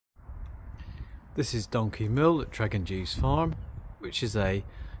This is Donkey Mill at Tregongese Farm, which is a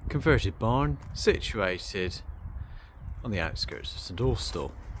converted barn situated on the outskirts of St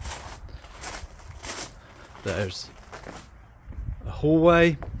Austell. There's a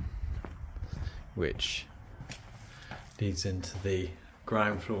hallway which leads into the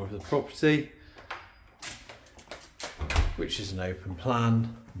ground floor of the property, which is an open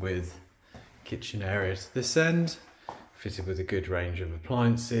plan with kitchen area to this end, fitted with a good range of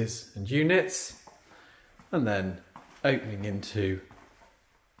appliances and units, and then opening into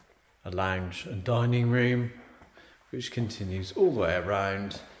a lounge and dining room which continues all the way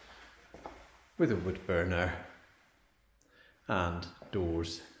around with a wood burner and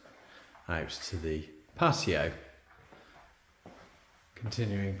doors out to the patio.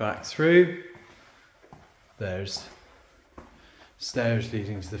 Continuing back through, there's stairs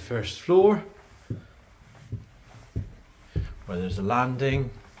leading to the first floor where there's a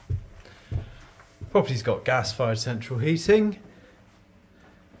landing. The property's got gas-fired central heating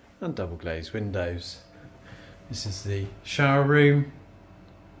and double glazed windows. This is the shower room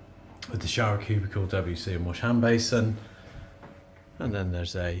with the shower cubicle, WC and wash hand basin, and then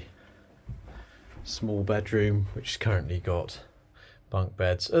there's a small bedroom which has currently got bunk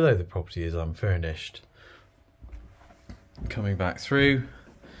beds, although the property is unfurnished. Coming back through,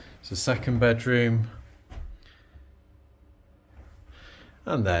 it's a second bedroom,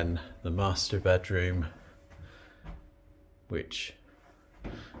 and then the master bedroom which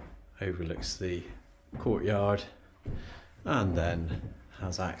overlooks the courtyard and then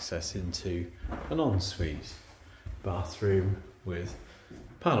has access into an ensuite bathroom with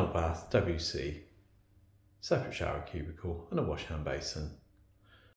panel bath, WC, separate shower cubicle and a wash hand basin.